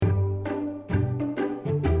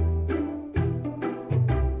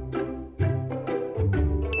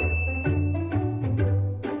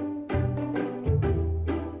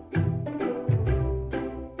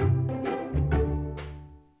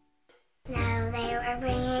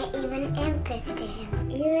even infants to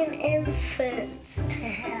him. Even infants to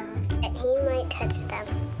him. And he might touch them.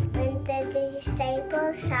 When the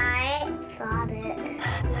disciples saw it,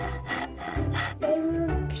 they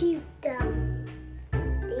rebuked them.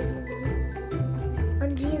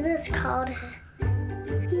 When Jesus called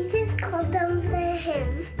them to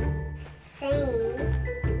him, saying,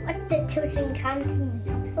 "Let the children come to me.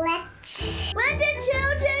 Let the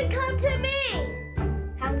children come to me.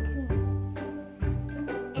 Come to me.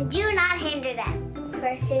 And do not hinder them.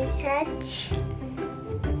 For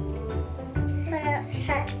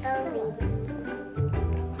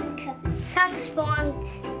such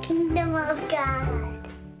belongs the kingdom of God.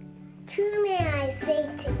 Truly I say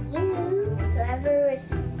to you,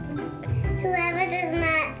 whoever does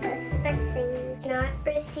not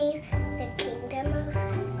receive the kingdom of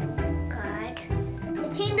God, the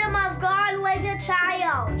kingdom of God like a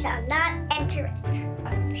child, shall not enter it.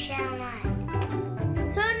 Shall not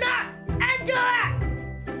enter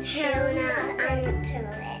it. Shall not enter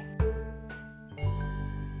it.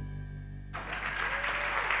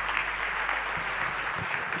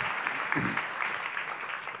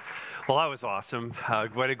 Well, that was awesome.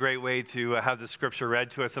 What a great way to have the scripture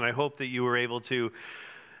read to us. And I hope that you were able to,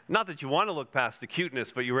 not that you want to look past the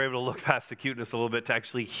cuteness, but you were able to look past the cuteness a little bit to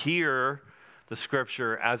actually hear the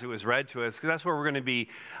scripture as it was read to us. Because that's where we're going to be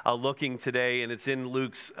looking today. And it's in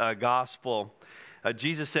Luke's gospel.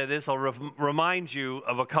 Jesus said this. I'll remind you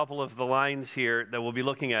of a couple of the lines here that we'll be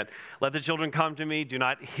looking at. Let the children come to me. Do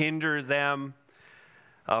not hinder them.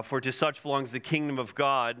 For to such belongs the kingdom of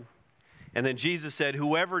God. And then Jesus said,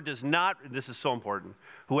 whoever does not, this is so important,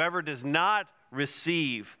 whoever does not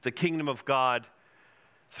receive the kingdom of God,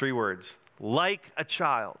 3 words, like a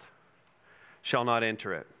child, shall not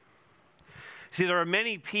enter it. See, there are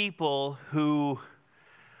many people who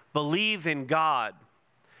believe in God,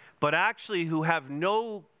 but actually who have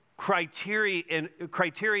no criteria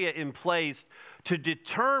in place to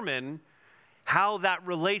determine how that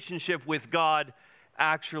relationship with God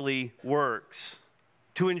actually works.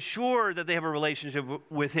 To ensure that they have a relationship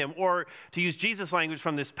with him, or to use Jesus' language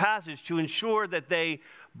from this passage, to ensure that they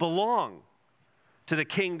belong to the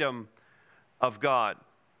kingdom of God.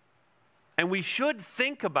 And we should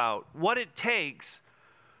think about what it takes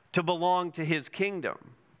to belong to his kingdom,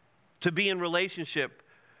 to be in relationship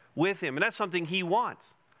with him. And that's something he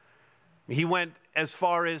wants. He went as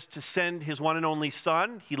far as to send his one and only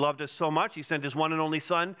son. He loved us so much, he sent his one and only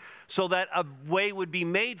son so that a way would be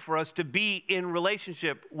made for us to be in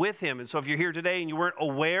relationship with him. And so if you're here today and you weren't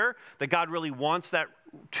aware that God really wants that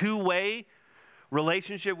two-way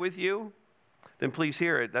relationship with you, then please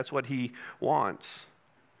hear it. That's what he wants.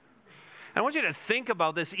 And I want you to think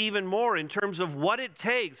about this even more in terms of what it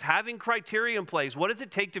takes, having criteria in place. What does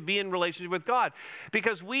it take to be in relationship with God?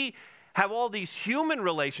 Because we have all these human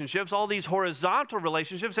relationships, all these horizontal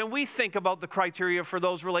relationships, and we think about the criteria for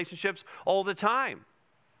those relationships all the time.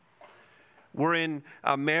 We're in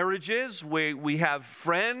marriages, we have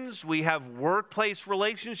friends, we have workplace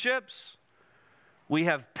relationships, we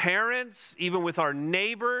have parents, even with our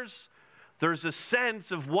neighbors. There's a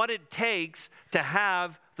sense of what it takes to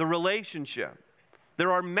have the relationship.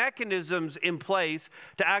 There are mechanisms in place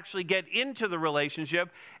to actually get into the relationship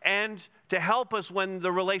and to help us when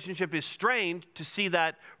the relationship is strained to see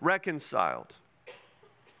that reconciled.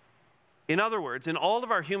 In other words, in all of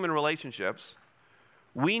our human relationships,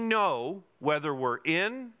 we know whether we're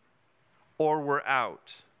in or we're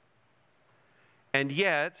out. And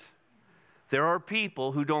yet, there are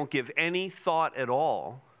people who don't give any thought at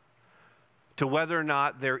all to whether or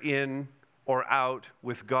not they're in or out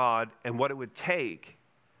with God and what it would take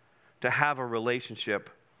to have a relationship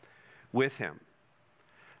with him.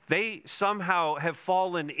 They somehow have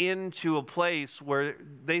fallen into a place where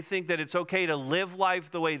they think that it's okay to live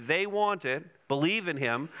life the way they want it, believe in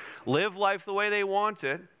him, live life the way they want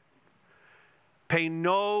it, pay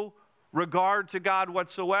no regard to God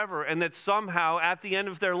whatsoever, and that somehow at the end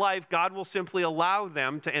of their life, God will simply allow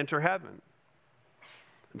them to enter heaven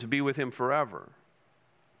and to be with him forever.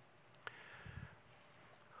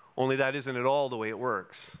 Only that isn't at all the way it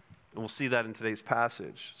works. And we'll see that in today's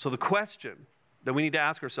passage. So the question that we need to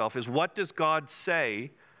ask ourselves is, what does God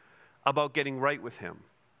say about getting right with him?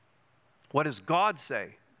 What does God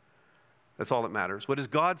say? That's all that matters. What does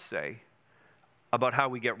God say about how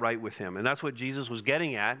we get right with him? And that's what Jesus was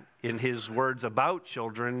getting at in his words about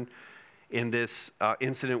children in this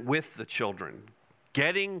incident with the children.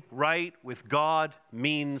 Getting right with God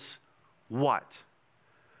means what? Do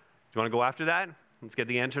you want to go after that? Let's get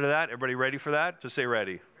the answer to that. Everybody ready for that? Just say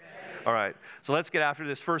ready. All right. So let's get after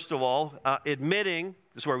this. First of all, admitting,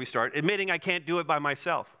 this is where we start, admitting I can't do it by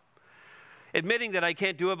myself. admitting that I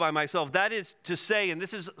can't do it by myself. That is to say, and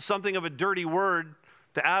this is something of a dirty word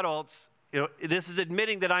to adults, this is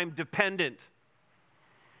admitting that I'm dependent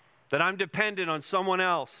on someone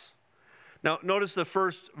else. Now, notice the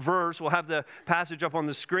first verse. We'll have the passage up on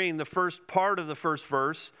the screen. The first part of the first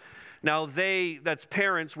verse. Now that's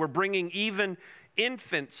parents, were bringing even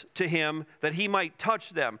infants to him that he might touch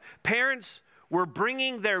them. Parents were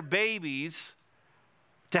bringing their babies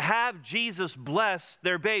to have Jesus bless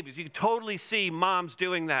their babies. You can totally see moms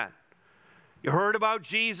doing that. You heard about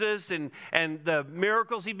Jesus and the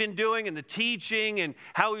miracles he'd been doing and the teaching and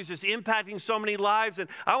how he was just impacting so many lives. And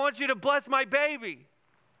I want you to bless my baby.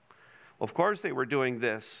 Well, of course they were doing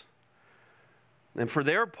this. And for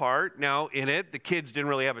their part, now in it, the kids didn't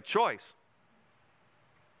really have a choice.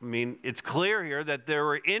 I mean, it's clear here that there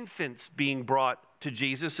were infants being brought to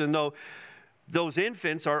Jesus, and though those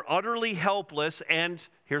infants are utterly helpless and,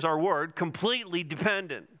 here's our word, completely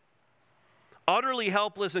dependent. Utterly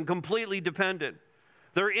helpless and completely dependent.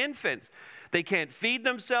 They're infants. They can't feed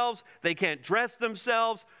themselves. They can't dress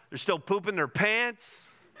themselves. They're still pooping their pants.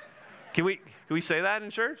 Can we say that in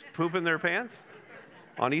church? Pooping their pants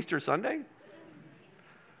on Easter Sunday?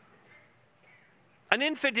 An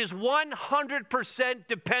infant is 100%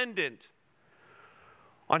 dependent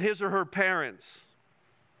on his or her parents.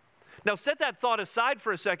 Now, set that thought aside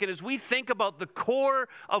for a second as we think about the core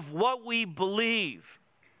of what we believe.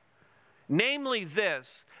 Namely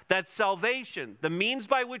this, that salvation, the means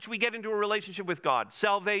by which we get into a relationship with God,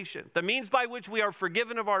 salvation, the means by which we are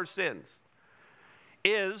forgiven of our sins,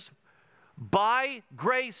 is by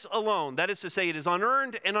grace alone. That is to say, it is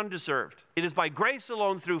unearned and undeserved. It is by grace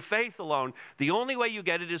alone, through faith alone. The only way you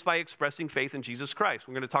get it is by expressing faith in Jesus Christ.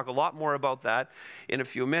 We're going to talk a lot more about that in a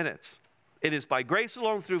few minutes. It is by grace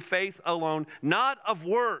alone, through faith alone, not of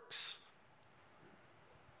works.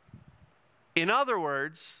 In other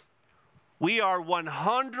words, we are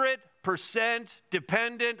 100%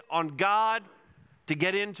 dependent on God to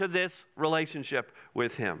get into this relationship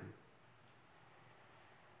with him.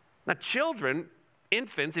 Now, children,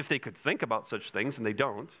 infants, if they could think about such things, and they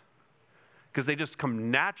don't, because they just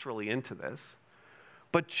come naturally into this,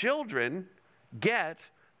 but children get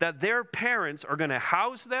that their parents are going to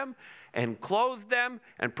house them and clothe them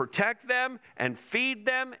and protect them and feed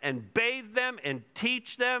them and bathe them and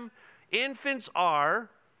teach them. Infants are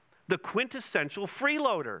the quintessential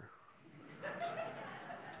freeloader.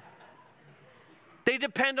 They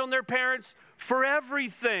depend on their parents for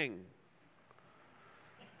everything.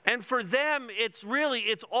 And for them,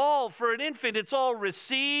 it's all, for an infant, it's all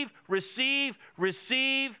receive, receive,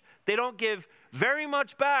 receive. They don't give very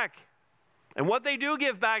much back. And what they do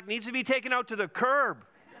give back needs to be taken out to the curb.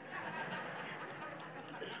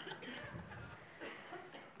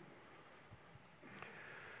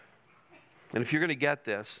 And if you're going to get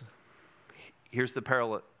this, here's the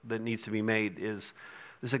parallel that needs to be made is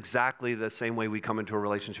this is exactly the same way we come into a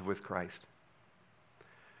relationship with Christ.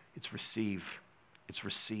 It's receive. It's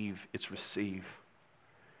receive. It's receive.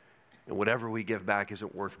 And whatever we give back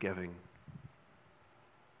isn't worth giving.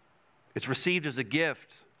 It's received as a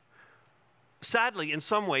gift. Sadly, in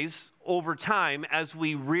some ways, over time, as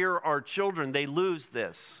we rear our children, they lose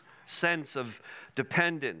this sense of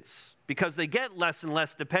dependence because they get less and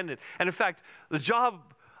less dependent. And in fact, the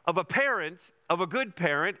job of a parent, of a good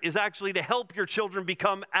parent, is actually to help your children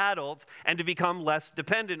become adults and to become less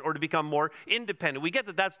dependent or to become more independent. We get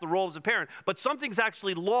that that's the role as a parent, but something's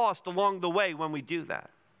actually lost along the way when we do that.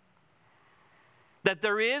 That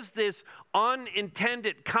there is this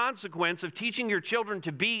unintended consequence of teaching your children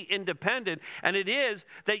to be independent, and it is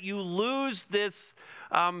that you lose this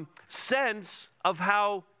sense of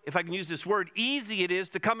how, if I can use this word, easy it is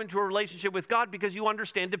to come into a relationship with God because you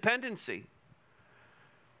understand dependency.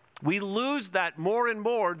 We lose that more and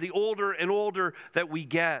more the older and older that we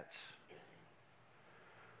get.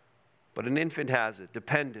 But an infant has it,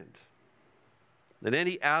 dependent. That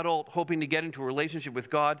any adult hoping to get into a relationship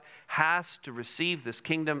with God has to receive this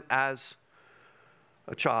kingdom as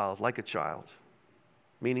a child, like a child,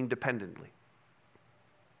 meaning dependently.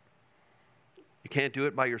 You can't do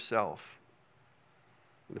it by yourself.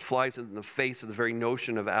 And it flies in the face of the very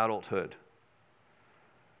notion of adulthood.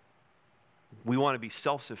 We want to be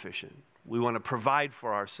self-sufficient. We want to provide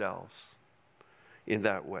for ourselves in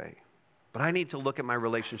that way. But I need to look at my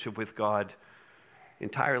relationship with God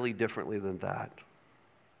entirely differently than that.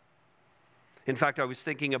 In fact, I was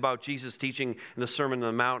thinking about Jesus' teaching in the Sermon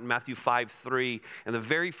on the Mount, Matthew 5:3, and the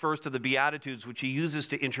very first of the Beatitudes, which he uses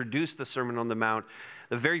to introduce the Sermon on the Mount,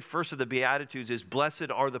 the very first of the Beatitudes is,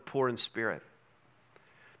 "Blessed are the poor in spirit."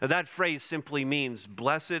 Now that phrase simply means,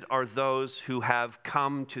 blessed are those who have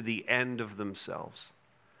come to the end of themselves.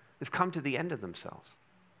 They've come to the end of themselves.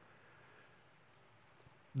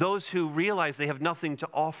 Those who realize they have nothing to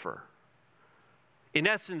offer. In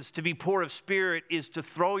essence, to be poor of spirit is to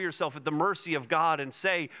throw yourself at the mercy of God and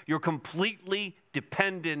say you're completely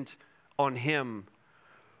dependent on Him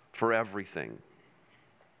for everything.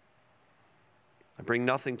 I bring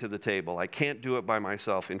nothing to the table. I can't do it by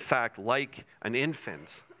myself. In fact, like an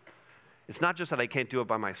infant, it's not just that I can't do it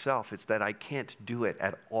by myself, it's that I can't do it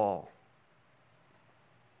at all.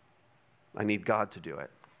 I need God to do it.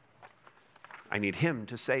 I need Him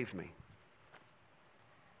to save me.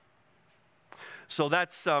 So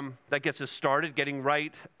that gets us started. Getting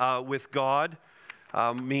right with God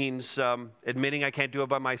means admitting I can't do it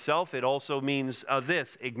by myself. It also means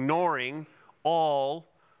ignoring all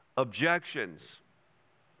objections.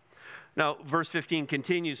 Now, verse 15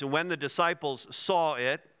 continues, and when the disciples saw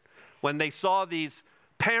it, when they saw these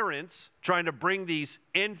parents trying to bring these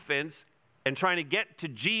infants and trying to get to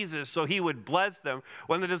Jesus so He would bless them,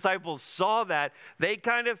 when the disciples saw that, they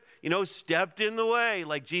kind of, stepped in the way,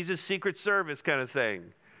 like Jesus' Secret Service kind of thing.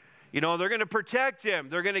 They're going to protect Him.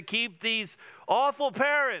 They're going to keep these awful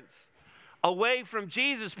parents away from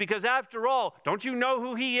Jesus because after all, don't you know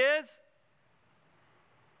who He is?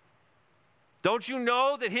 Don't you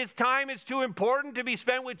know that His time is too important to be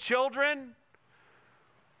spent with children?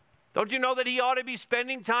 Don't you know that He ought to be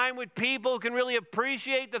spending time with people who can really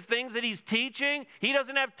appreciate the things that He's teaching? He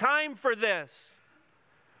doesn't have time for this.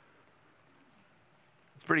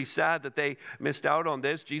 It's pretty sad that they missed out on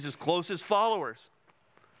this. Jesus' closest followers,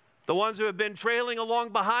 the ones who have been trailing along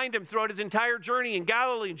behind Him throughout His entire journey in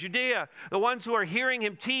Galilee and Judea, the ones who are hearing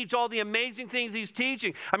Him teach all the amazing things He's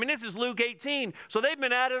teaching. This is Luke 18, so they've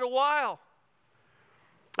been at it a while.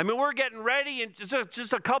 We're getting ready in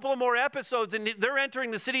just a couple of more episodes, and they're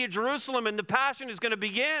entering the city of Jerusalem, and the Passion is going to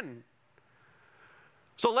begin.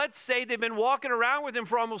 So let's say they've been walking around with Him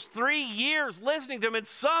for almost 3 years, listening to Him, and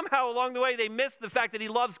somehow along the way they missed the fact that He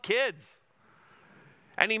loves kids.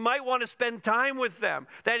 And He might want to spend time with them,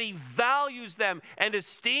 that He values them and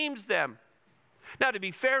esteems them. Now, to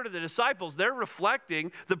be fair to the disciples, they're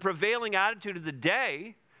reflecting the prevailing attitude of the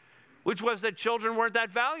day, which was that children weren't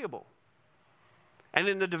that valuable. And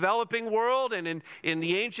in the developing world and in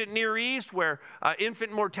the ancient Near East where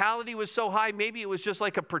infant mortality was so high, maybe it was just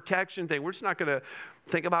like a protection thing. We're just not going to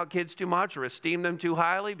think about kids too much or esteem them too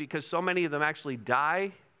highly because so many of them actually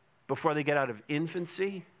die before they get out of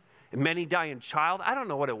infancy. And many die in child. I don't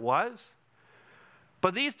know what it was.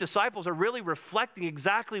 But these disciples are really reflecting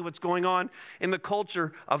exactly what's going on in the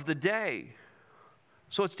culture of the day.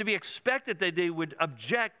 So it's to be expected that they would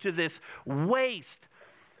object to this waste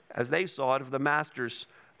as they saw it of the Master's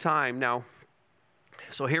time. Now,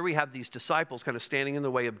 so here we have these disciples kind of standing in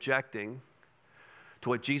the way, objecting to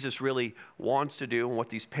what Jesus really wants to do and what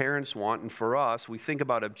these parents want. And for us, we think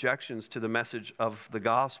about objections to the message of the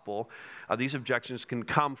gospel. These objections can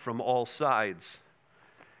come from all sides.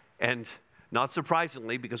 And not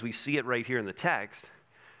surprisingly, because we see it right here in the text,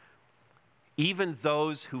 even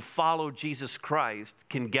those who follow Jesus Christ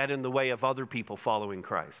can get in the way of other people following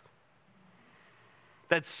Christ.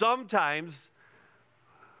 That sometimes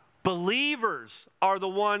believers are the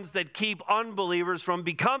ones that keep unbelievers from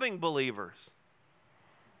becoming believers.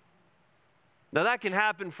 Now that can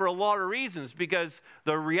happen for a lot of reasons because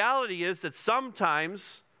the reality is that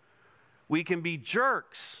sometimes we can be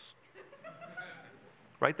jerks.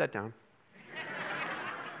 Write that down.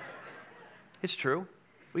 It's true.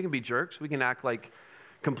 We can be jerks. We can act like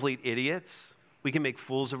complete idiots. We can make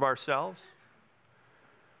fools of ourselves.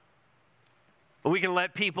 We can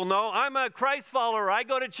let people know, I'm a Christ follower. I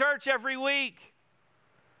go to church every week.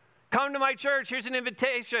 Come to my church. Here's an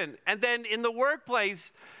invitation. And then in the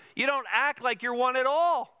workplace, you don't act like you're one at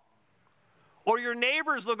all. Or your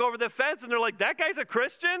neighbors look over the fence and they're like, that guy's a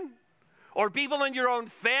Christian? Or people in your own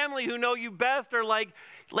family who know you best are like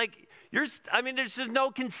there's just no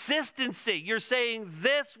consistency. You're saying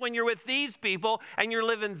this when you're with these people and you're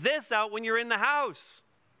living this out when you're in the house.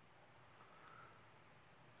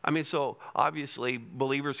 So obviously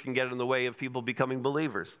believers can get in the way of people becoming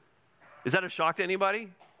believers. Is that a shock to anybody?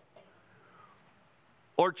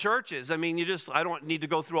 Or churches. I don't need to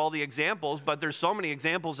go through all the examples, but there's so many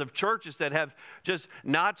examples of churches that have just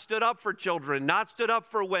not stood up for children, not stood up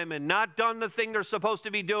for women, not done the thing they're supposed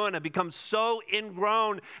to be doing, and become so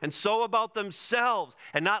ingrown and so about themselves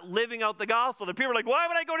and not living out the gospel that people are like, why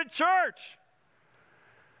would I go to church?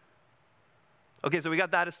 Okay, so we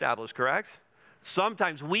got that established, correct?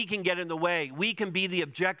 Sometimes we can get in the way. We can be the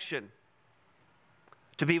objection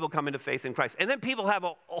to people coming to faith in Christ. And then people have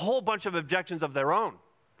a whole bunch of objections of their own.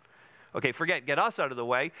 Okay, get us out of the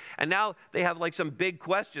way. And now they have like some big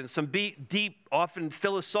questions, some deep, often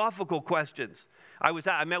philosophical questions.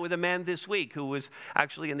 I met with a man this week who was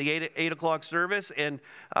actually in the 8 o'clock service, and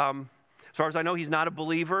as far as I know, he's not a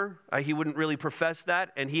believer. He wouldn't really profess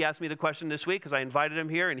that. And he asked me the question this week because I invited him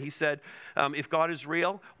here, and he said, if God is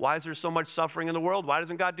real, why is there so much suffering in the world? Why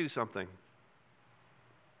doesn't God do something?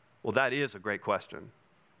 Well, that is a great question,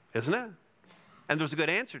 isn't it? And there's a good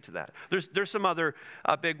answer to that. There's some other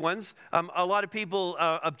big ones. A lot of people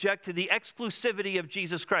object to the exclusivity of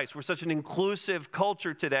Jesus Christ. We're such an inclusive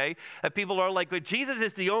culture today that people are like, but Jesus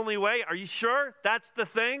is the only way. Are you sure that's the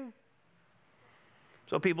thing?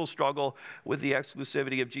 So people struggle with the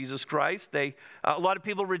exclusivity of Jesus Christ. A lot of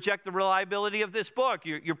people reject the reliability of this book.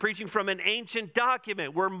 You're preaching from an ancient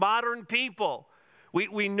document. We're modern people.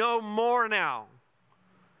 We know more now.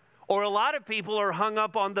 Or a lot of people are hung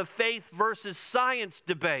up on the faith versus science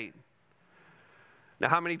debate. Now,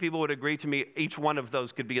 how many people would agree to me each one of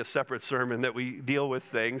those could be a separate sermon that we deal with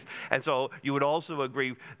things? And so you would also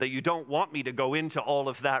agree that you don't want me to go into all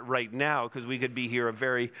of that right now because we could be here a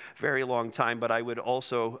very, very long time. But I would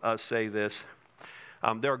also say this.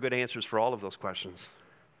 There are good answers for all of those questions.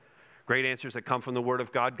 Great answers that come from the Word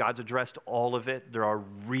of God. God's addressed all of it. There are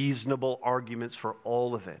reasonable arguments for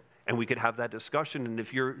all of it. And we could have that discussion. And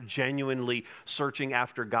if you're genuinely searching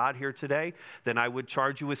after God here today, then I would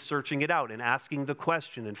charge you with searching it out and asking the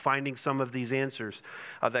question and finding some of these answers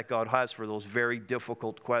that God has for those very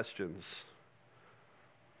difficult questions.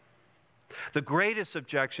 The greatest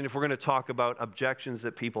objection, if we're going to talk about objections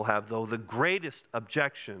that people have, though, the greatest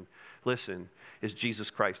objection, listen, is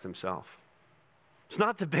Jesus Christ himself. It's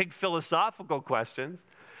not the big philosophical questions.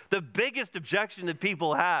 The biggest objection that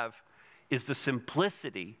people have is the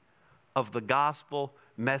simplicity of the gospel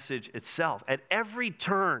message itself. At every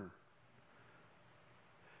turn,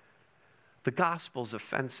 the gospel's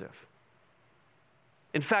offensive.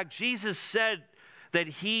 In fact, Jesus said that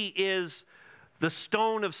he is the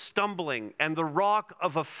stone of stumbling and the rock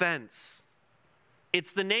of offense.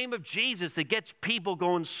 It's the name of Jesus that gets people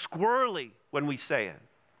going squirrely when we say it.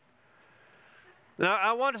 Now,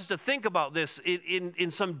 I want us to think about this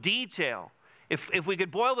in some detail. If we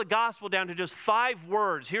could boil the gospel down to just 5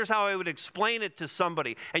 words, here's how I would explain it to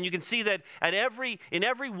somebody. And you can see that in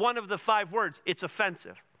every one of the 5 words, it's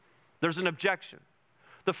offensive. There's an objection.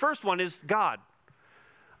 The first one is God.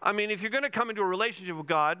 I mean, if you're going to come into a relationship with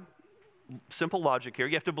God, simple logic here,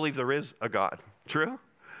 you have to believe there is a God. True?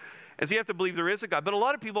 And so you have to believe there is a God. But a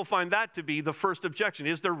lot of people find that to be the first objection.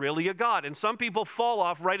 Is there really a God? And some people fall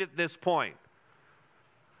off right at this point.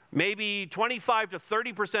 Maybe 25 to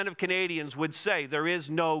 30% of Canadians would say there is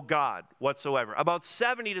no God whatsoever. About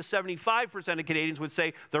 70 to 75% of Canadians would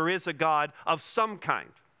say there is a God of some kind.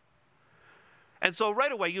 And so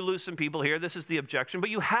right away you lose some people here. This is the objection. But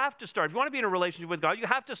you have to start. If you want to be in a relationship with God, you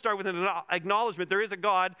have to start with an acknowledgement there is a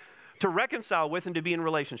God to reconcile with and to be in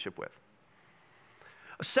relationship with.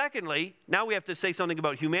 Secondly, now we have to say something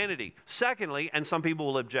about humanity. Secondly, and some people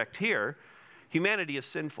will object here, humanity is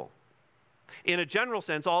sinful. In a general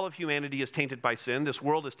sense, all of humanity is tainted by sin. This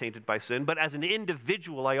world is tainted by sin. But as an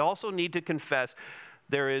individual, I also need to confess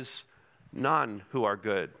there is none who are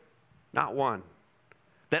good. Not one.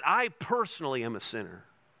 That I personally am a sinner.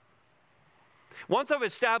 Once I've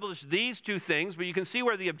established these 2 things, but you can see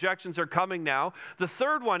where the objections are coming now, the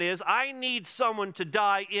third one is I need someone to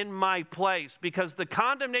die in my place because the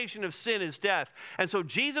condemnation of sin is death. And so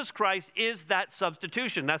Jesus Christ is that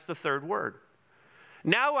substitution. That's the third word.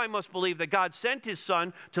 Now I must believe that God sent his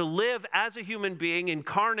son to live as a human being,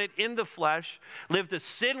 incarnate in the flesh, lived a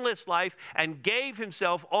sinless life, and gave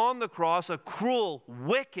himself on the cross a cruel,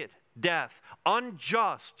 wicked death,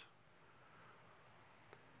 unjust.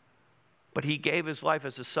 But he gave his life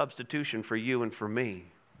as a substitution for you and for me.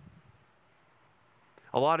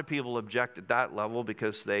 A lot of people object at that level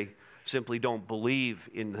because they simply don't believe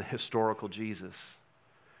in the historical Jesus.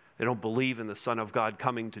 They don't believe in the Son of God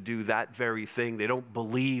coming to do that very thing. They don't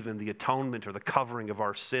believe in the atonement or the covering of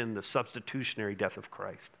our sin, the substitutionary death of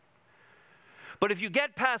Christ. But if you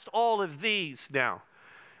get past all of these now,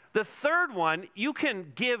 the third one, you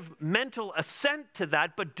can give mental assent to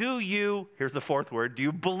that, but do you, here's the fourth word, do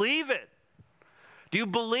you believe it? Do you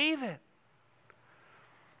believe it?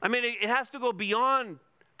 I mean, it has to go beyond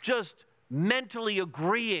just mentally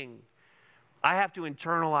agreeing. I have to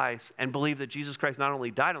internalize and believe that Jesus Christ not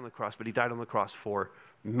only died on the cross, but he died on the cross for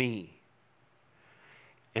me.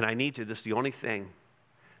 And I need to, this is the only thing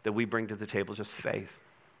that we bring to the table, just faith.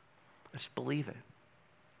 Just believe it.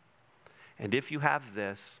 And if you have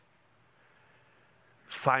this,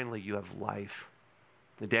 finally you have life.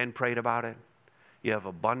 And Dan prayed about it. You have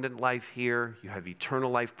abundant life here. You have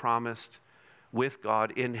eternal life promised with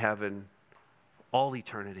God in heaven, all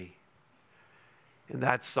eternity. And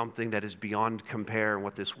that's something that is beyond compare in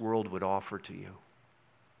what this world would offer to you.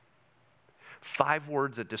 5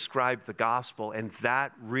 words that describe the gospel, and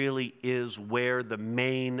that really is where the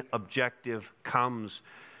main objective comes.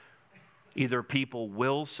 Either people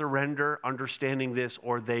will surrender understanding this,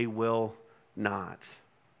 or they will not.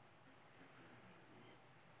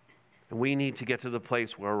 And we need to get to the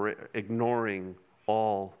place where we're ignoring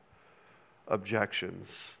all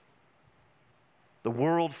objections. The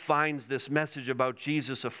world finds this message about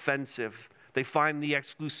Jesus offensive. They find the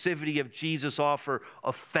exclusivity of Jesus' offer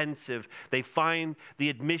offensive. They find the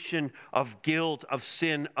admission of guilt, of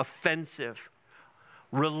sin, offensive.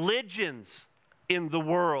 Religions in the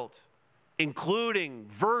world, including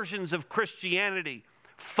versions of Christianity,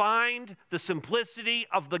 find the simplicity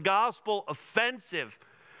of the gospel offensive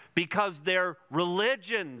because they're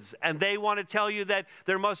religions, and they want to tell you that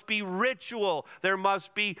there must be ritual, there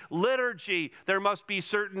must be liturgy, there must be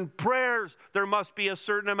certain prayers, there must be a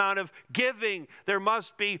certain amount of giving, there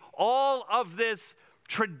must be all of this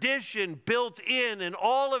tradition built in and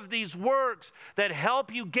all of these works that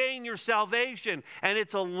help you gain your salvation, and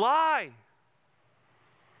it's a lie.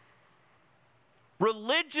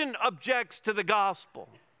 Religion objects to the gospel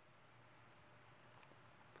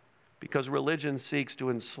because religion seeks to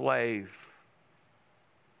enslave.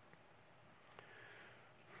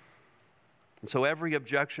 And so every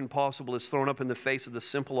objection possible is thrown up in the face of the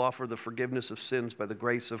simple offer of the forgiveness of sins by the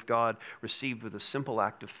grace of God, received with a simple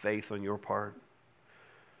act of faith on your part.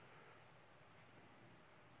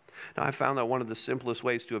 Now, I found that one of the simplest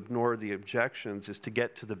ways to ignore the objections is to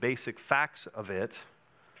get to the basic facts of it,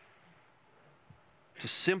 to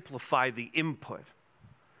simplify the input.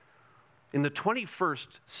 In the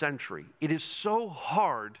 21st century, it is so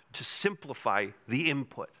hard to simplify the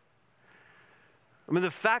input. I mean, the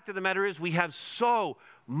fact of the matter is we have so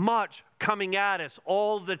much coming at us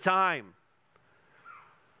all the time.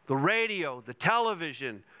 The radio, the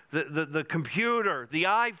television, the computer, the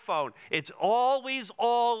iPhone, it's always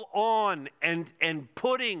all on and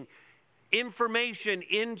putting information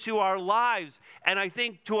into our lives. And I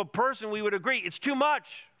think to a person we would agree, it's too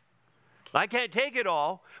much. I can't take it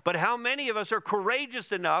all, but how many of us are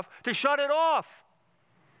courageous enough to shut it off?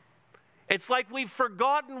 It's like we've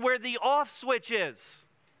forgotten where the off switch is.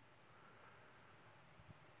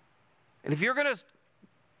 And if you're going to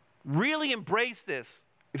really embrace this,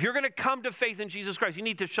 if you're going to come to faith in Jesus Christ, you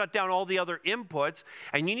need to shut down all the other inputs,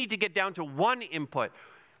 and you need to get down to one input.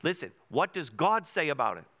 Listen, what does God say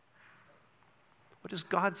about it? What does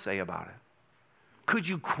God say about it? Could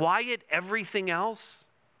you quiet everything else?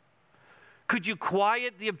 Could you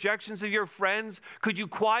quiet the objections of your friends? Could you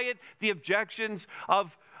quiet the objections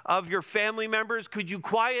of your family members? Could you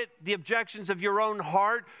quiet the objections of your own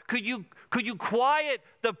heart? Could you quiet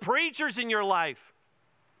the preachers in your life,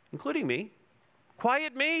 including me?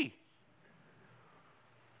 Quiet me.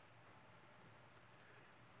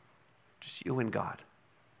 Just you and God.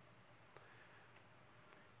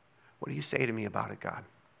 What do you say to me about it, God?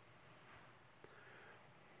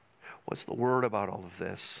 What's the word about all of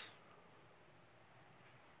this?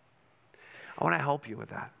 I want to help you with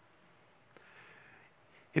that.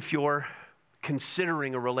 If you're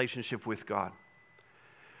considering a relationship with God,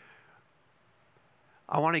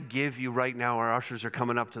 I want to give you right now, our ushers are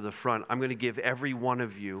coming up to the front, I'm going to give every one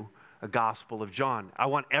of you a Gospel of John. I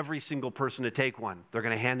want every single person to take one. They're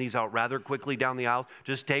going to hand these out rather quickly down the aisle.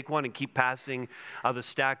 Just take one and keep passing the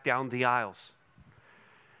stack down the aisles.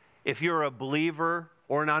 If you're a believer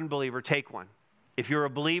or an unbeliever, take one. If you're a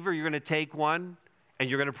believer, you're going to take one and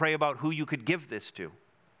you're going to pray about who you could give this to.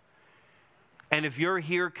 And if you're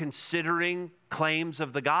here considering claims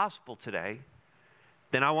of the gospel today,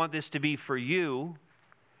 then I want this to be for you,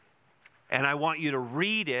 and I want you to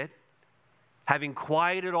read it, having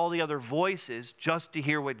quieted all the other voices, just to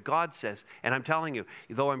hear what God says. And I'm telling you,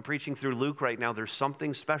 though I'm preaching through Luke right now, there's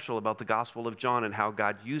something special about the Gospel of John and how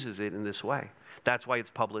God uses it in this way. That's why it's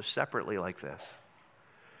published separately like this.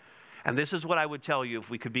 And this is what I would tell you if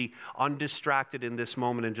we could be undistracted in this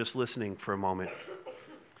moment and just listening for a moment.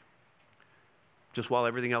 Just while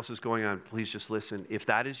everything else is going on, please just listen. If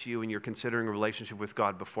that is you and you're considering a relationship with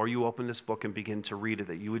God, before you open this book and begin to read it,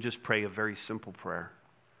 that you would just pray a very simple prayer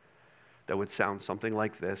that would sound something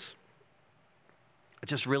like this. I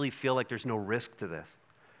just really feel like there's no risk to this.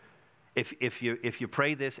 If you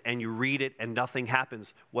pray this and you read it and nothing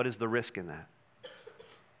happens, what is the risk in that?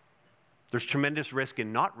 There's tremendous risk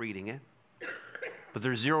in not reading it, but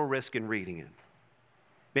there's zero risk in reading it.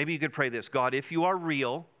 Maybe you could pray this: God, if you are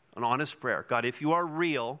real, an honest prayer. God, if you are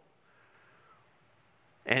real,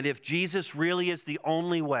 And if Jesus really is the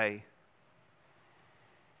only way,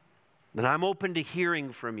 then I'm open to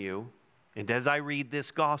hearing from you. And as I read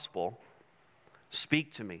this gospel,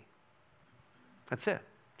 speak to me. That's it.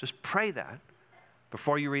 Just pray that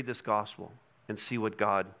before you read this gospel and see what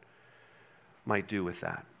God might do with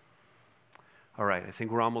that. All right, I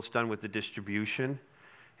think we're almost done with the distribution.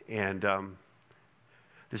 And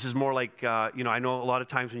this is more like, I know a lot of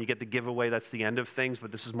times when you get the giveaway, that's the end of things,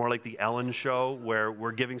 but this is more like the Ellen show where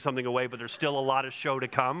we're giving something away, but there's still a lot of show to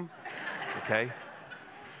come. Okay?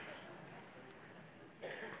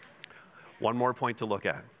 One more point to look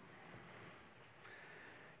at.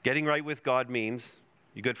 Getting right with God means,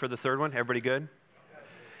 you good for the third one? Everybody good?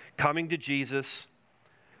 Coming to Jesus.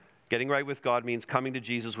 Getting right with God means coming to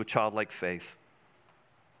Jesus with childlike faith.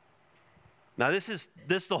 Now this is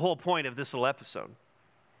the whole point of this little episode.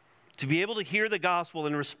 To be able to hear the gospel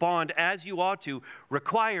and respond as you ought to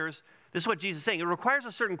requires, this is what Jesus is saying, it requires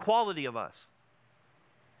a certain quality of us.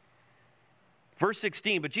 Verse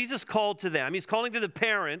 16, but Jesus called to them. He's calling to the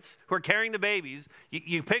parents who are carrying the babies.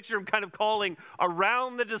 You picture him kind of calling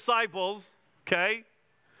around the disciples, okay?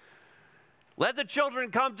 Let the children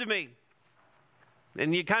come to me.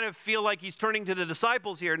 And you kind of feel like he's turning to the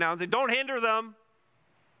disciples here now and saying, don't hinder them.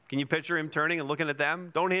 Can you picture him turning and looking at them?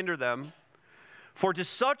 Don't hinder them. For to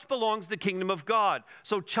such belongs the kingdom of God.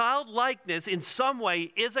 So childlikeness in some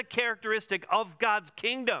way is a characteristic of God's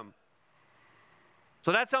kingdom.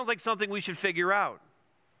 So that sounds like something we should figure out.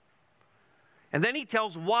 And then he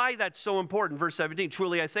tells why that's so important. Verse 17,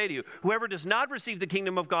 truly I say to you, whoever does not receive the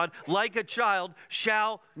kingdom of God like a child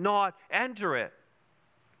shall not enter it.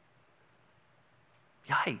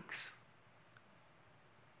 Yikes.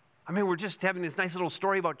 I mean, we're just having this nice little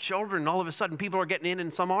story about children, and all of a sudden people are getting in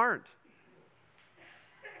and some aren't.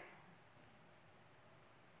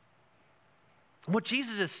 What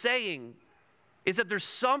Jesus is saying is that there's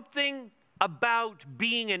something about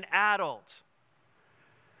being an adult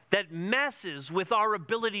that messes with our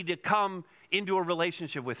ability to come into a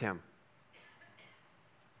relationship with him.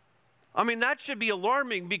 I mean, that should be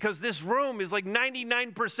alarming because this room is like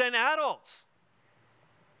 99% adults.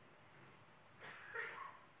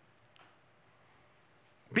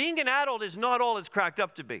 Being an adult is not all it's cracked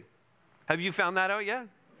up to be. Have you found that out yet?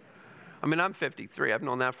 I mean, I'm 53. I've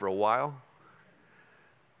known that for a while.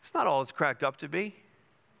 It's not all it's cracked up to be.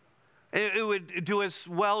 It would do us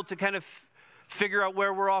well to kind of figure out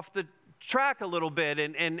where we're off the track a little bit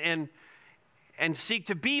and seek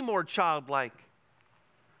to be more childlike.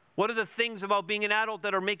 What are the things about being an adult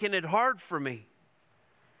that are making it hard for me?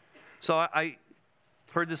 So I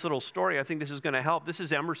heard this little story. I think this is going to help. This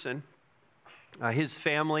is Emerson. His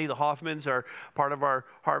family, the Hoffmans, are part of our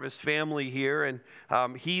Harvest family here,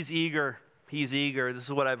 and he's eager. He's eager. This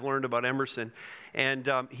is what I've learned about Emerson. And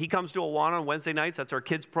he comes to Awana on Wednesday nights. That's our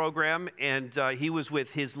kids program. And he was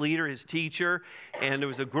with his leader, his teacher, and there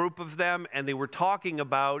was a group of them, and they were talking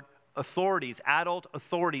about authorities, adult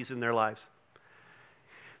authorities in their lives.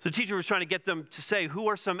 So the teacher was trying to get them to say, who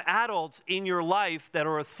are some adults in your life that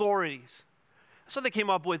are authorities? So they came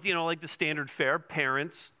up with, like the standard fare,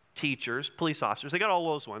 parents, teachers, police officers. They got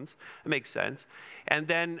all those ones. It makes sense. And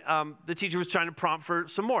then the teacher was trying to prompt for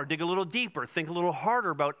some more. Dig a little deeper. Think a little harder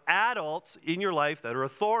about adults in your life that are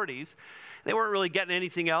authorities. They weren't really getting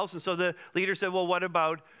anything else. And so the leader said, well, what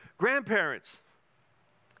about grandparents?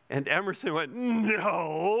 And Emerson went,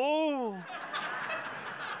 no.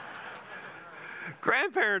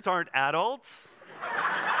 Grandparents aren't adults.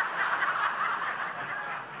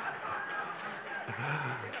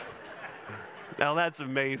 Now that's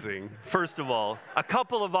amazing. First of all, a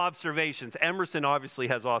couple of observations. Emerson obviously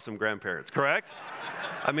has awesome grandparents, correct?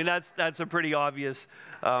 I mean, that's a pretty obvious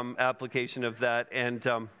application of that.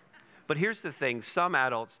 And but here's the thing. Some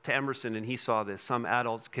adults, to Emerson, and he saw this, some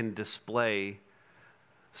adults can display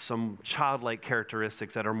some childlike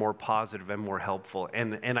characteristics that are more positive and more helpful.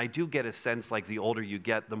 And I do get a sense like the older you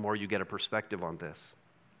get, the more you get a perspective on this.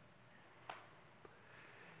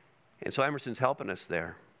 And so Emerson's helping us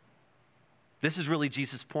there. This is really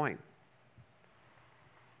Jesus' point.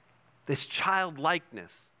 This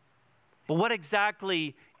childlikeness. But what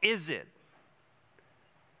exactly is it?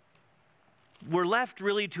 We're left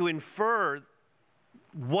really to infer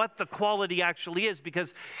what the quality actually is,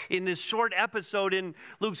 because in this short episode in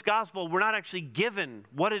Luke's gospel, we're not actually given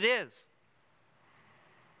what it is.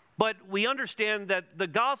 But we understand that the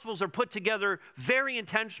Gospels are put together very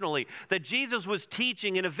intentionally, that Jesus was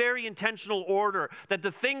teaching in a very intentional order, that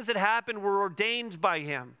the things that happened were ordained by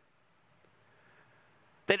him,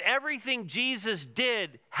 that everything Jesus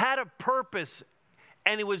did had a purpose,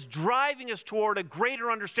 and it was driving us toward a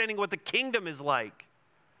greater understanding of what the kingdom is like.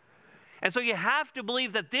 And so you have to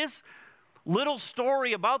believe that this little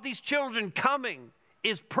story about these children coming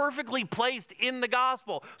is perfectly placed in the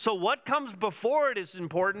gospel. So what comes before it is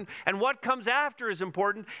important, and what comes after is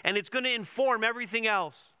important, and it's going to inform everything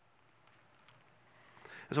else.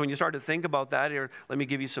 And so when you start to think about that, here, let me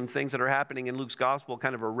give you some things that are happening in Luke's gospel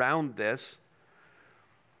kind of around this.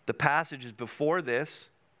 The passages before this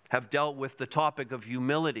have dealt with the topic of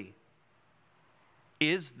humility.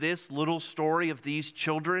 Is this little story of these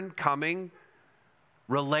children coming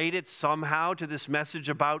related somehow to this message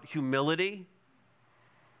about humility?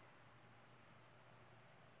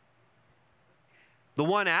 The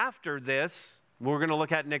one after this, we're going to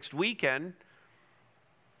look at next weekend,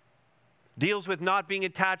 deals with not being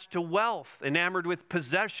attached to wealth, enamored with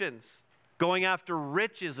possessions, going after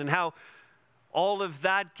riches, and how all of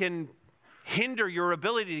that can hinder your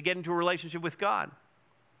ability to get into a relationship with God.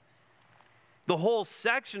 The whole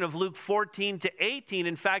section of Luke 14 to 18,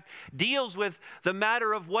 in fact, deals with the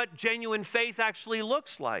matter of what genuine faith actually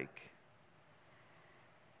looks like.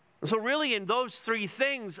 So really in those three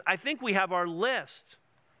things, I think we have our list.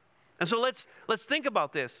 And so let's think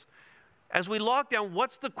about this. As we lock down,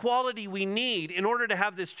 what's the quality we need in order to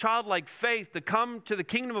have this childlike faith to come to the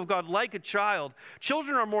kingdom of God like a child?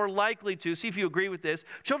 Children are more likely to, see if you agree with this,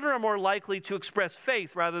 children are more likely to express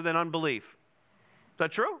faith rather than unbelief. Is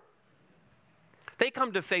that true? They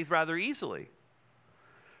come to faith rather easily.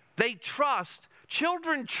 They trust.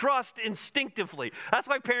 Children trust instinctively. That's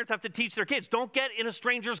why parents have to teach their kids, don't get in a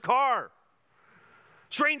stranger's car.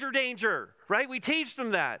 Stranger danger, right? We teach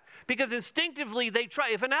them that because instinctively they try.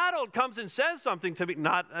 If an adult comes and says something to me,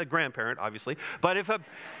 not a grandparent, obviously, but if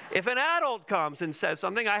an adult comes and says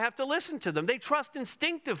something, I have to listen to them. They trust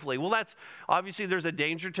instinctively. Well, that's obviously there's a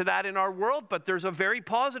danger to that in our world, but there's a very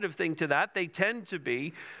positive thing to that. They tend to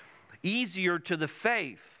be easier to the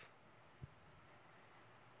faith.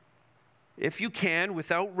 If you can,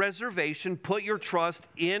 without reservation, put your trust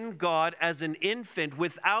in God as an infant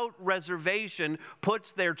without reservation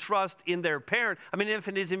puts their trust in their parent. I mean, an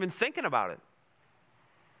infant isn't even thinking about it.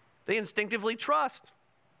 They instinctively trust.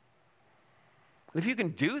 And if you can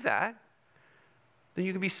do that, then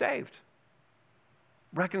you can be saved,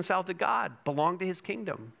 reconciled to God, belong to his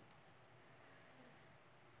kingdom.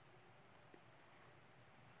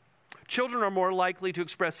 Children are more likely to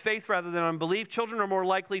express faith rather than unbelief. Children are more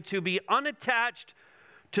likely to be unattached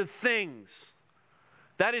to things.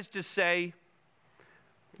 That is to say,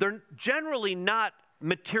 they're generally not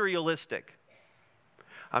materialistic.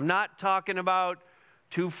 I'm not talking about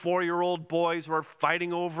two 4-year-old boys who are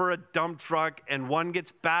fighting over a dump truck and one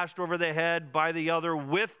gets bashed over the head by the other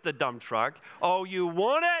with the dump truck. Oh, you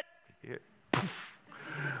want it?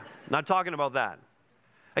 Not talking about that.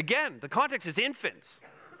 Again, the context is infants.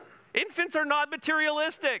 Infants are not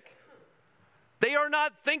materialistic. They are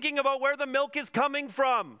not thinking about where the milk is coming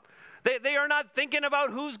from. They are not thinking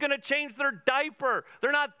about who's going to change their diaper.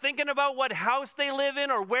 They're not thinking about what house they live in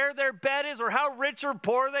or where their bed is or how rich or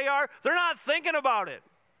poor they are. They're not thinking about it.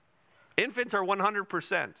 Infants are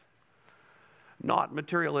 100% not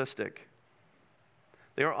materialistic.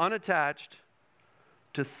 They are unattached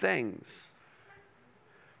to things.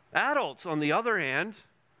 Adults, on the other hand,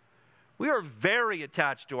 we are very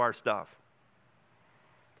attached to our stuff.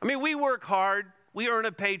 I mean, we work hard. We earn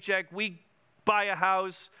a paycheck. We buy a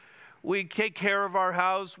house. We take care of our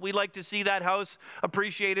house. We like to see that house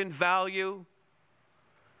appreciate in value.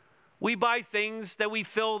 We buy things that we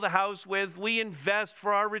fill the house with. We invest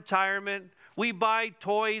for our retirement. We buy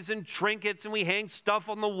toys and trinkets and we hang stuff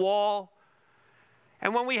on the wall.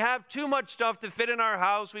 And when we have too much stuff to fit in our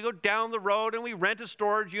house, we go down the road and we rent a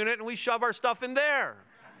storage unit and we shove our stuff in there.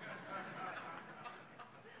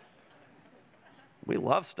 We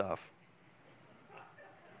love stuff.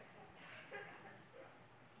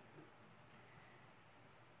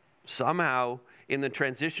 Somehow, in the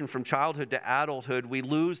transition from childhood to adulthood, we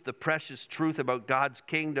lose the precious truth about God's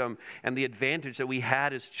kingdom and the advantage that we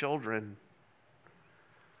had as children.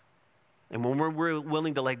 And when we're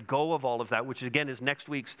willing to let go of all of that, which again is next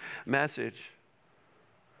week's message,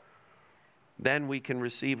 then we can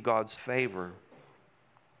receive God's favor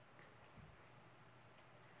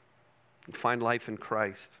and find life in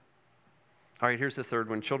Christ. All right, here's the third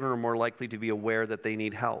one. Children are more likely to be aware that they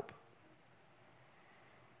need help.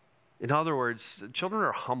 In other words, children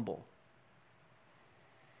are humble.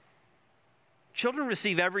 Children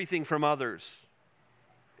receive everything from others.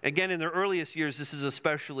 Again, in their earliest years, this is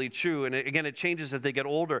especially true. And again, it changes as they get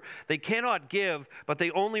older. They cannot give, but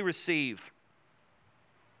they only receive.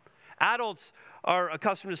 Adults are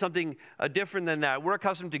accustomed to something different than that. We're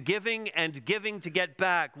accustomed to giving and giving to get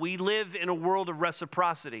back. We live in a world of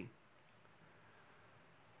reciprocity.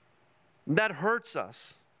 That hurts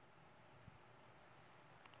us.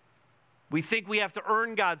 We think we have to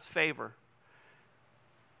earn God's favor.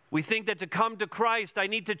 We think that to come to Christ, I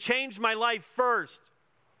need to change my life first.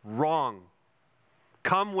 Wrong.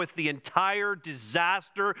 Come with the entire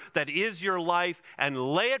disaster that is your life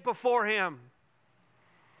and lay it before Him.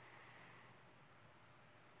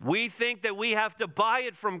 We think that we have to buy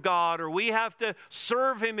it from God, or we have to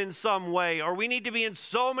serve Him in some way, or we need to be in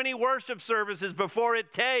so many worship services before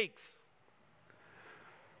it takes.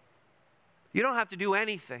 You don't have to do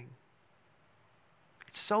anything.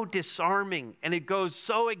 It's so disarming, and it goes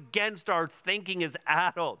so against our thinking as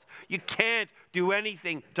adults. You can't do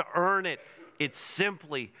anything to earn it. It's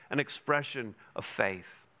simply an expression of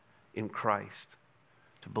faith in Christ,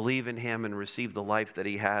 to believe in Him and receive the life that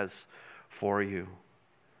He has for you.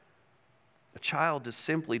 A child just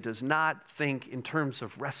simply does not think in terms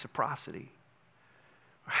of reciprocity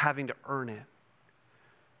or having to earn it.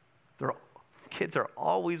 Kids are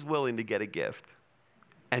always willing to get a gift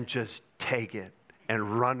and just take it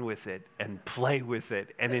and run with it and play with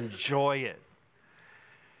it and enjoy it.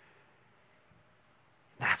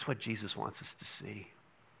 That's what Jesus wants us to see.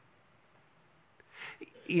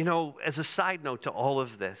 You know, as a side note to all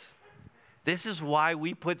of this, this is why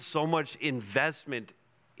we put so much investment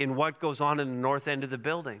in what goes on in the north end of the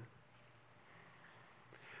building.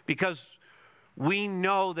 Because we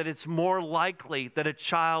know that it's more likely that a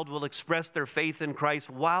child will express their faith in Christ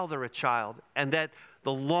while they're a child, and that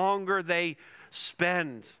the longer they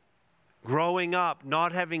spend growing up,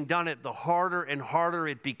 not having done it, the harder and harder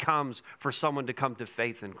it becomes for someone to come to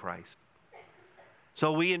faith in Christ.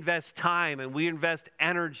 So we invest time and we invest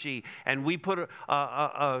energy and we put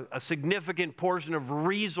a significant portion of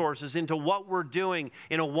resources into what we're doing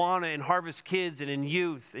in Awana and Harvest Kids and in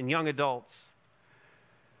youth and young adults.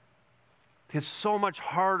 It's so much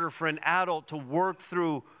harder for an adult to work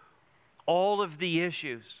through all of the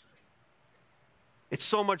issues. It's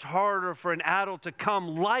so much harder for an adult to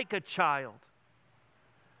come like a child,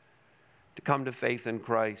 to come to faith in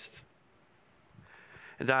Christ.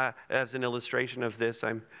 And as an illustration of this,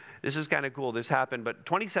 this is kind of cool. This happened, but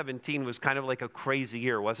 2017 was kind of like a crazy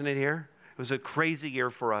year, wasn't it here? It was a crazy year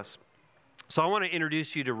for us. So I want to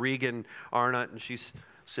introduce you to Regan Arnott, and she's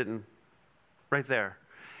sitting right there.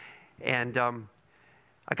 And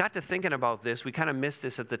I got to thinking about this. We kind of missed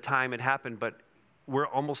this at the time it happened, but we're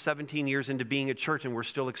almost 17 years into being a church, and we're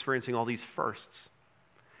still experiencing all these firsts.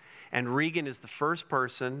 And Regan is the first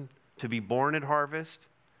person to be born at Harvest,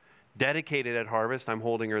 dedicated at Harvest. I'm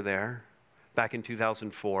holding her there, back in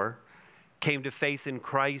 2004. Came to faith in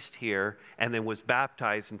Christ here, and then was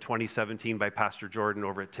baptized in 2017 by Pastor Jordan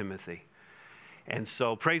over at Timothy. And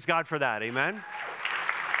so praise God for that, amen?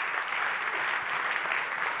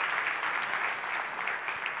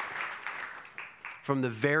 From the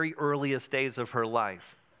very earliest days of her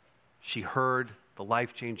life, she heard the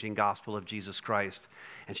life-changing gospel of Jesus Christ,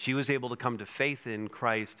 and she was able to come to faith in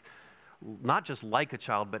Christ, not just like a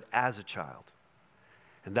child, but as a child.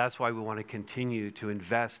 And that's why we want to continue to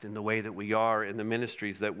invest in the way that we are, in the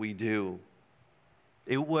ministries that we do.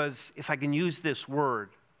 It was, if I can use this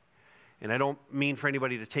word, and I don't mean for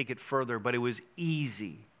anybody to take it further, but it was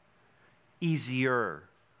easier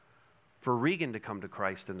for Regan to come to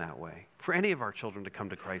Christ in that way, for any of our children to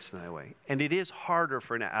come to Christ in that way. And it is harder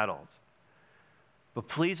for an adult. But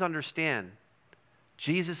please understand,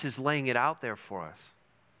 Jesus is laying it out there for us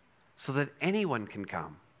so that anyone can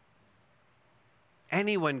come.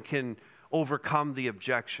 Anyone can overcome the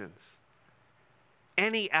objections.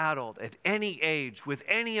 Any adult at any age with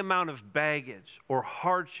any amount of baggage or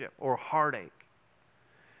hardship or heartache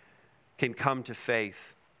can come to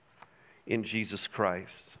faith in Jesus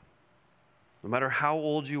Christ. No matter how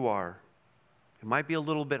old you are, it might be a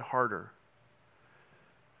little bit harder,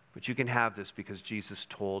 but you can have this because Jesus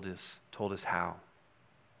told us how.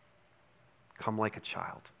 Come like a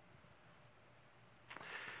child.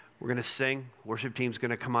 We're going to sing. Worship team's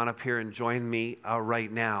going to come on up here and join me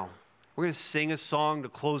right now. We're going to sing a song to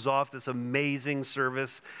close off this amazing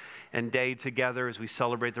service and day together as we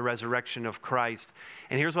celebrate the resurrection of Christ.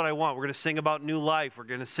 And here's what I want. We're going to sing about new life. We're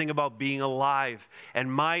going to sing about being alive. And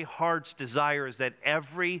my heart's desire is that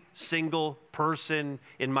every single person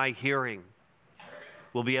in my hearing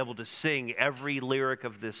will be able to sing every lyric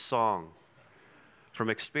of this song from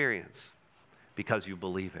experience because you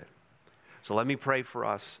believe it. So let me pray for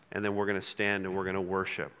us, and then we're going to stand and we're going to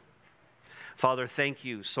worship. Father, thank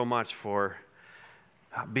you so much for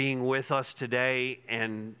being with us today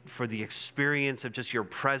and for the experience of just your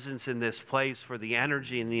presence in this place, for the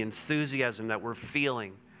energy and the enthusiasm that we're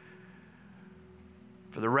feeling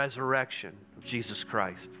for the resurrection of Jesus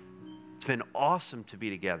Christ. It's been awesome to be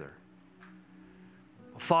together.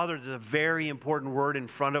 Father, there's a very important word in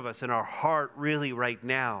front of us, and our heart really right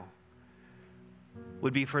now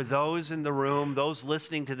would be for those in the room, those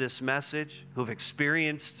listening to this message who've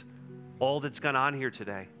experienced all that's gone on here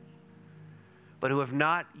today, but who have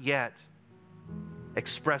not yet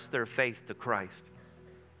expressed their faith to Christ.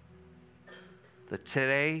 That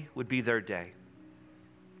today would be their day.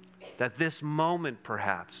 That this moment,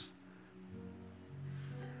 perhaps,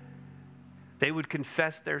 they would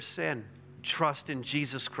confess their sin, trust in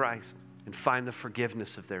Jesus Christ, and find the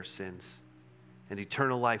forgiveness of their sins. And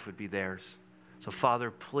eternal life would be theirs. So,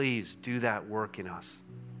 Father, please do that work in us.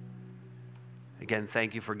 Again,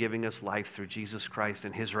 thank you for giving us life through Jesus Christ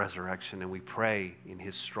and his resurrection, and we pray in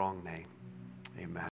his strong name. Amen.